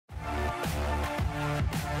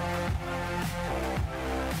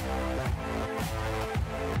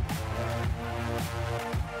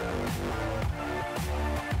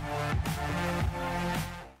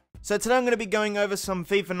So today I'm going to be going over some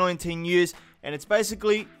FIFA 19 news, and it's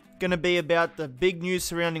basically going to be about the big news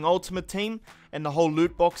surrounding Ultimate Team and the whole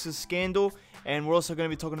loot boxes scandal, and we're also going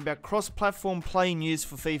to be talking about cross-platform play news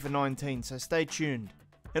for FIFA 19, so stay tuned.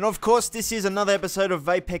 And of course, this is another episode of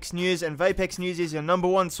Vapex News, and Vapex News is your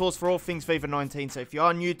 #1 source for all things FIFA 19, so if you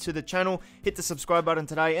are new to the channel, hit the subscribe button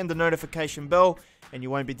today and the notification bell, and you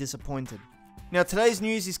won't be disappointed. Now today's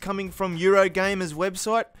news is coming from Eurogamer's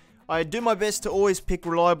website. I do my best to always pick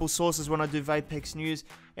reliable sources when I do Vapex News,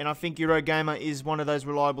 and I think Eurogamer is one of those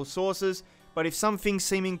reliable sources, but if some things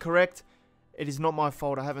seem incorrect, it is not my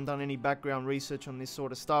fault. I haven't done any background research on this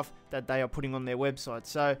sort of stuff that they are putting on their website.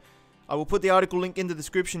 So I will put the article link in the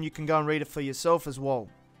description. You can go and read it for yourself as well.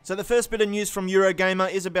 So the first bit of news from Eurogamer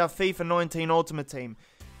is about FIFA 19 Ultimate Team.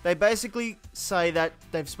 They basically say that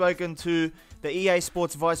they've spoken to the EA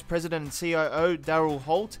Sports Vice President and COO, Daryl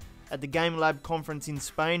Holt, at the Game Lab conference in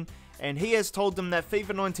Spain, and he has told them that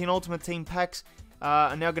FIFA 19 Ultimate Team packs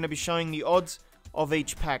are now going to be showing the odds of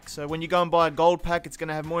each pack. So when you go and buy a gold pack, it's going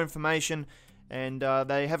to have more information, and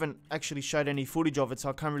they haven't actually showed any footage of it, so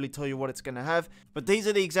I can't really tell you what it's going to have. But these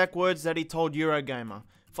are the exact words that he told Eurogamer.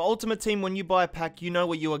 For Ultimate Team, when you buy a pack, you know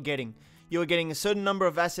what you are getting. You are getting a certain number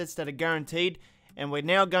of assets that are guaranteed, and we're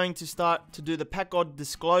now going to start to do the pack odd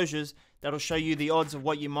disclosures that'll show you the odds of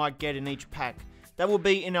what you might get in each pack. That will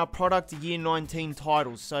be in our product year 19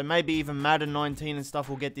 titles, so maybe even Madden 19 and stuff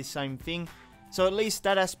will get this same thing. So at least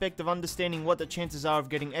that aspect of understanding what the chances are of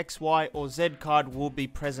getting X, Y or Z card will be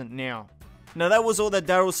present now. Now that was all that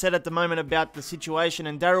Daryl said at the moment about the situation,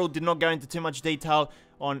 and Daryl did not go into too much detail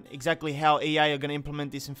on exactly how EA are going to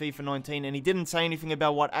implement this in FIFA 19, and he didn't say anything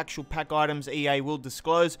about what actual pack items EA will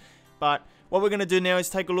disclose. But what we're going to do now is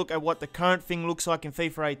take a look at what the current thing looks like in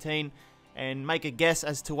FIFA 18 and make a guess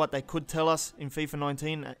as to what they could tell us in FIFA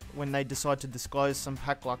 19 when they decide to disclose some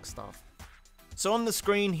pack luck stuff. So on the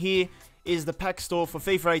screen here is the pack store for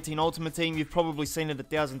FIFA 18 Ultimate Team. You've probably seen it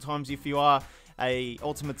 1,000 times if you are a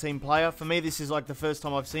Ultimate Team player. For me, this is like the first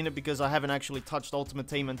time I've seen it because I haven't actually touched Ultimate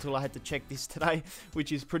Team until I had to check this today,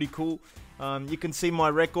 which is pretty cool. You can see my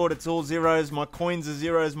record, it's all zeros, my coins are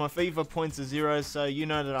zeros, my FIFA points are zeros, so you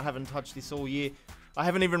know that I haven't touched this all year. I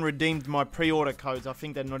haven't even redeemed my pre-order codes. I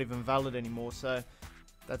think they're not even valid anymore, so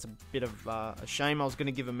that's a bit of a shame. I was going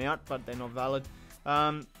to give them out, but they're not valid.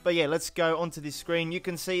 But yeah, let's go onto this screen. You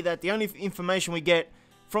can see that the only information we get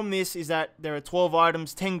from this is that there are 12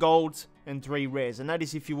 items, 10 golds, and 3 rares, and that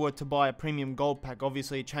is if you were to buy a premium gold pack.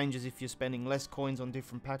 Obviously, it changes if you're spending less coins on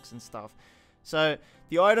different packs and stuff. So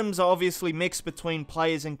the items are obviously mixed between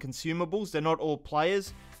players and consumables. They're not all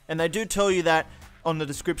players, and they do tell you that on the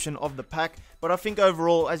description of the pack, but I think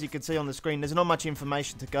overall, as you can see on the screen, there's not much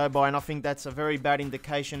information to go by, and I think that's a very bad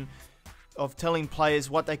indication of telling players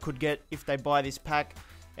what they could get if they buy this pack.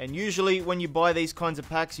 And usually when you buy these kinds of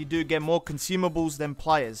packs, you do get more consumables than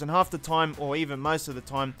players, and half the time, or even most of the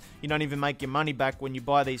time, you don't even make your money back when you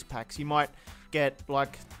buy these packs. You might get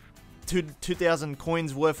like 2,000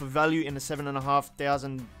 coins worth of value in a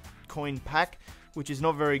 7,500 coin pack, which is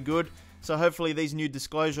not very good. So hopefully these new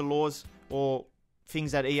disclosure laws or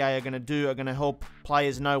things that EA are going to do are going to help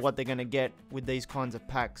players know what they're going to get with these kinds of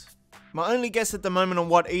packs. My only guess at the moment on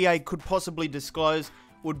what EA could possibly disclose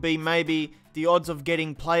would be maybe the odds of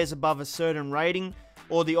getting players above a certain rating,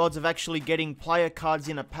 or the odds of actually getting player cards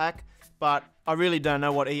in a pack, but I really don't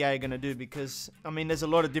know what EA are going to do because, I mean, there's a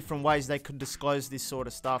lot of different ways they could disclose this sort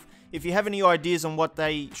of stuff. If you have any ideas on what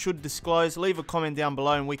they should disclose, leave a comment down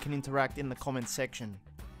below and we can interact in the comments section.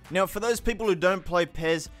 Now, for those people who don't play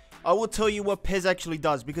PES, I will tell you what PES actually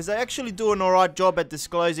does, because they actually do an alright job at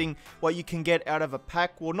disclosing what you can get out of a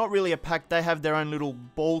pack. Well, not really a pack, they have their own little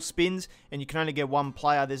ball spins, and you can only get one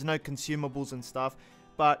player. There's no consumables and stuff.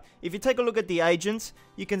 But if you take a look at the agents,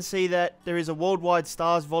 you can see that there is a Worldwide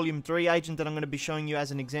Stars Volume 3 agent that I'm going to be showing you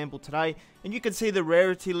as an example today. And you can see the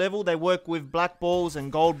rarity level. They work with black balls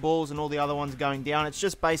and gold balls and all the other ones going down. It's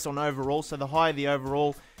just based on overall, so the higher the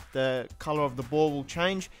overall, the color of the ball will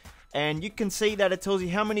change. And you can see that it tells you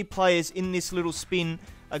how many players in this little spin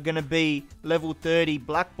are going to be level 30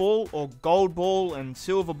 black ball or gold ball and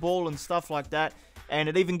silver ball and stuff like that. And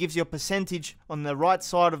it even gives you a percentage on the right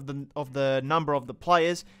side of the number of the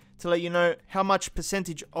players to let you know how much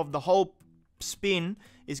percentage of the whole spin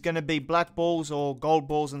is going to be black balls or gold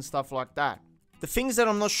balls and stuff like that. The things that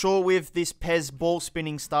I'm not sure with this PES ball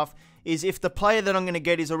spinning stuff is if the player that I'm going to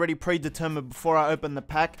get is already predetermined before I open the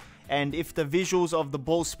pack, and if the visuals of the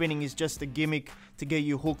ball spinning is just a gimmick to get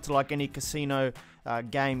you hooked like any casino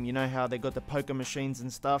game. You know how they got the poker machines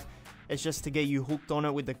and stuff. It's just to get you hooked on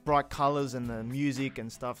it with the bright colors and the music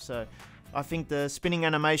and stuff. So I think the spinning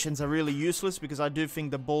animations are really useless because I do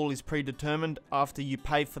think the ball is predetermined after you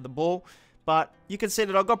pay for the ball. But you can see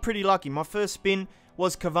that I got pretty lucky. My first spin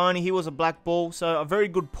was Cavani. He was a black ball, so a very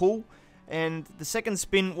good pull. And the second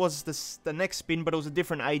spin was the next spin, but it was a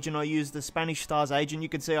different agent. I used the Spanish Stars agent. You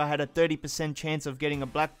can see I had a 30% chance of getting a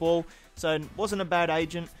black ball, so it wasn't a bad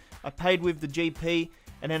agent. I paid with the GP,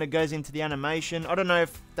 and then it goes into the animation. I don't know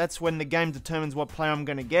if that's when the game determines what player I'm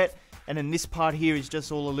going to get. And then this part here is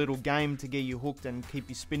just all a little game to get you hooked and keep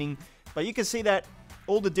you spinning. But you can see that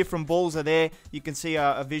all the different balls are there. You can see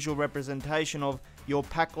a visual representation of your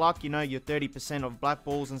pack luck, you know, your 30% of black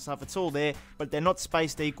balls and stuff. It's all there, but they're not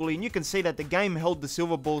spaced equally. And you can see that the game held the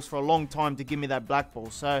silver balls for a long time to give me that black ball.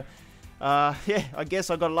 So, yeah, I guess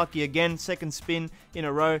I got lucky again. Second spin in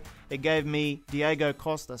a row, it gave me Diego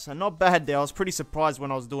Costa. So not bad there. I was pretty surprised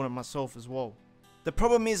when I was doing it myself as well. The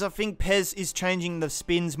problem is I think PES is changing the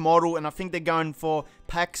spins model, and I think they're going for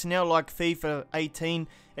packs now like FIFA 18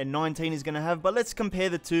 and 19 is going to have. But let's compare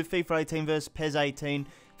the two, FIFA 18 versus PES 18.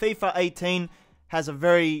 FIFA 18 has a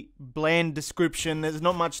very bland description. There's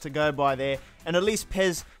not much to go by there. And at least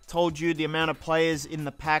PES told you the amount of players in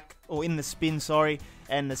the pack, or in the spin, sorry,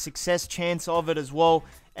 and the success chance of it as well,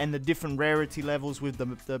 and the different rarity levels with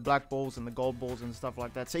the black balls and the gold balls and stuff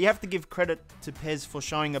like that. So you have to give credit to PES for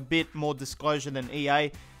showing a bit more disclosure than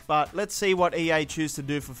EA. But let's see what EA choose to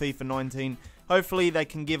do for FIFA 19. Hopefully they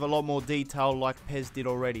can give a lot more detail like PES did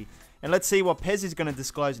already. And let's see what PES is going to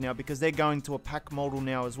disclose now, because they're going to a pack model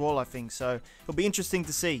now as well, I think. So it'll be interesting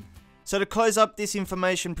to see. So to close up this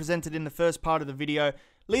information presented in the first part of the video,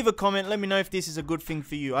 leave a comment, let me know if this is a good thing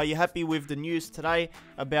for you. Are you happy with the news today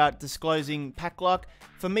about disclosing pack luck?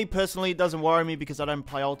 For me personally, it doesn't worry me because I don't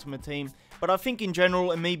play Ultimate Team. But I think in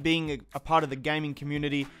general, and me being a part of the gaming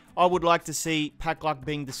community, I would like to see pack luck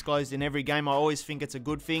being disclosed in every game. I always think it's a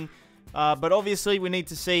good thing. But obviously, we need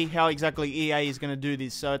to see how exactly EA is going to do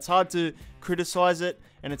this. So it's hard to criticize it,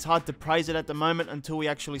 and it's hard to praise it at the moment until we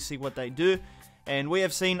actually see what they do. And we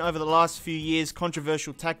have seen over the last few years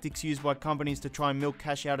controversial tactics used by companies to try and milk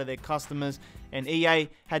cash out of their customers. And EA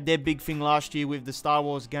had their big thing last year with the Star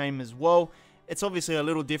Wars game as well. It's obviously a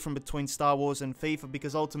little different between Star Wars and FIFA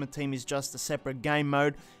because Ultimate Team is just a separate game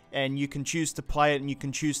mode. And you can choose to play it, and you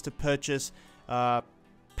can choose to purchase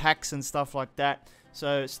packs and stuff like that.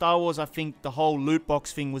 So Star Wars, I think the whole loot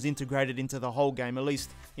box thing was integrated into the whole game. At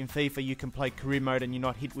least in FIFA you can play career mode and you're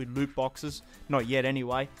not hit with loot boxes. Not yet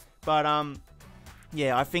anyway. But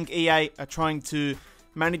yeah, I think EA are trying to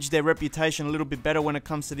manage their reputation a little bit better when it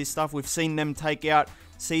comes to this stuff. We've seen them take out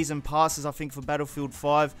season passes, I think, for Battlefield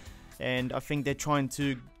 5. And I think they're trying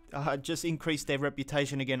to just increase their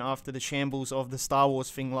reputation again after the shambles of the Star Wars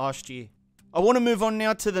thing last year. I want to move on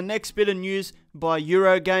now to the next bit of news by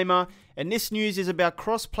Eurogamer, and this news is about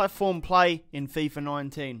cross-platform play in FIFA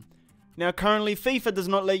 19. Now currently FIFA does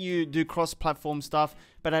not let you do cross-platform stuff,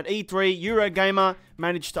 but at E3, Eurogamer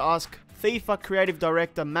managed to ask FIFA creative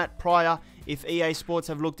director Matt Pryor if EA Sports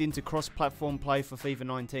have looked into cross-platform play for FIFA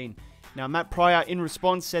 19. Now Matt Pryor in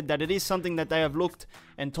response said that it is something that they have looked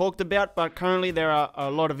and talked about, but currently there are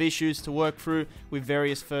a lot of issues to work through with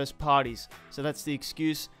various first parties. So that's the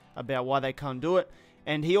excuse about why they can't do it.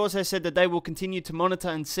 And he also said that they will continue to monitor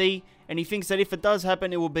and see, and he thinks that if it does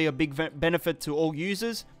happen, it will be a big benefit to all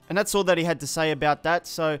users. And that's all that he had to say about that,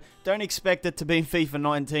 so don't expect it to be in FIFA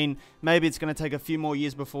 19. Maybe it's going to take a few more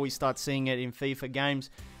years before we start seeing it in FIFA games.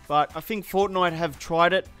 But I think Fortnite have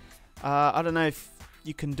tried it. I don't know if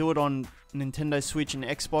you can do it on Nintendo Switch and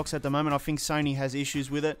Xbox at the moment. I think Sony has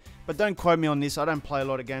issues with it. But don't quote me on this. I don't play a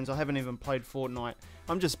lot of games. I haven't even played Fortnite.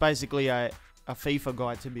 I'm just basically a FIFA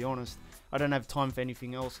guy, to be honest. I don't have time for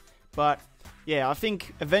anything else. But yeah, I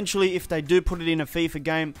think eventually if they do put it in a FIFA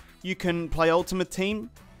game, you can play Ultimate Team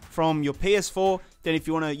from your PS4. Then if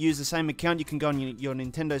you want to use the same account, you can go on your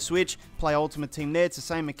Nintendo Switch, play Ultimate Team there. It's the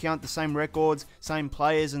same account, the same records, same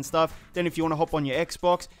players and stuff. Then if you want to hop on your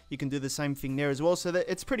Xbox, you can do the same thing there as well. So that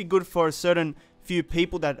it's pretty good for a certain few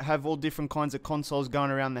people that have all different kinds of consoles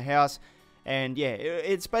going around the house. And yeah,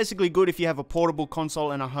 it's basically good if you have a portable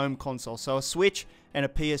console and a home console. So a Switch and a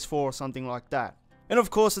PS4 or something like that. And of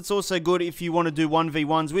course, it's also good if you want to do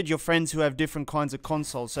 1v1s with your friends who have different kinds of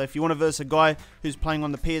consoles. So if you want to verse a guy who's playing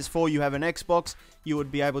on the PS4, you have an Xbox, you would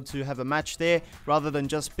be able to have a match there rather than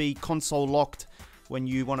just be console locked when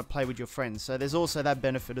you want to play with your friends. So there's also that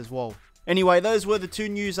benefit as well. Anyway, those were the two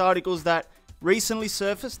news articles that recently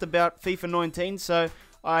surfaced about FIFA 19. So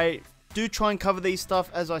I do try and cover these stuff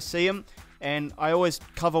as I see them. And I always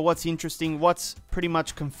cover what's interesting, what's pretty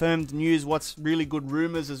much confirmed news, what's really good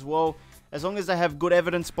rumors as well. As long as they have good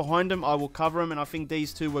evidence behind them, I will cover them. And I think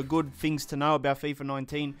these two were good things to know about FIFA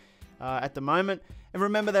 19 at the moment. And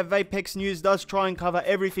remember that Vapex News does try and cover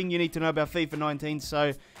everything you need to know about FIFA 19,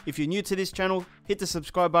 so if you're new to this channel, hit the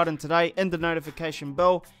subscribe button today and the notification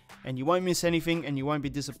bell, and you won't miss anything and you won't be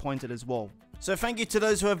disappointed as well. So thank you to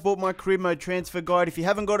those who have bought my career mode transfer guide. If you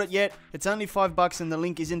haven't got it yet, it's only $5 and the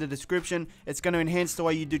link is in the description. It's going to enhance the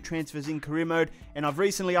way you do transfers in career mode, and I've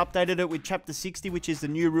recently updated it with chapter 60, which is the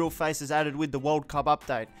new real faces added with the World Cup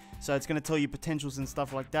update. So it's going to tell you potentials and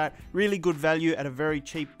stuff like that. Really good value at a very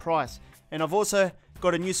cheap price. And I've also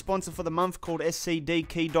got a new sponsor for the month called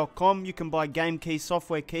scdkey.com. You can buy game keys,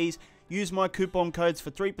 software keys. Use my coupon codes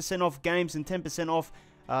for 3% off games and 10% off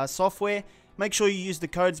software. Make sure you use the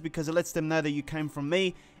codes because it lets them know that you came from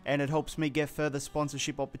me, and it helps me get further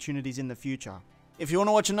sponsorship opportunities in the future. If you want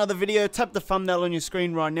to watch another video, tap the thumbnail on your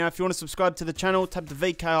screen right now. If you want to subscribe to the channel, tap the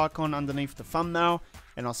VK icon underneath the thumbnail,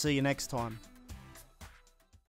 and I'll see you next time.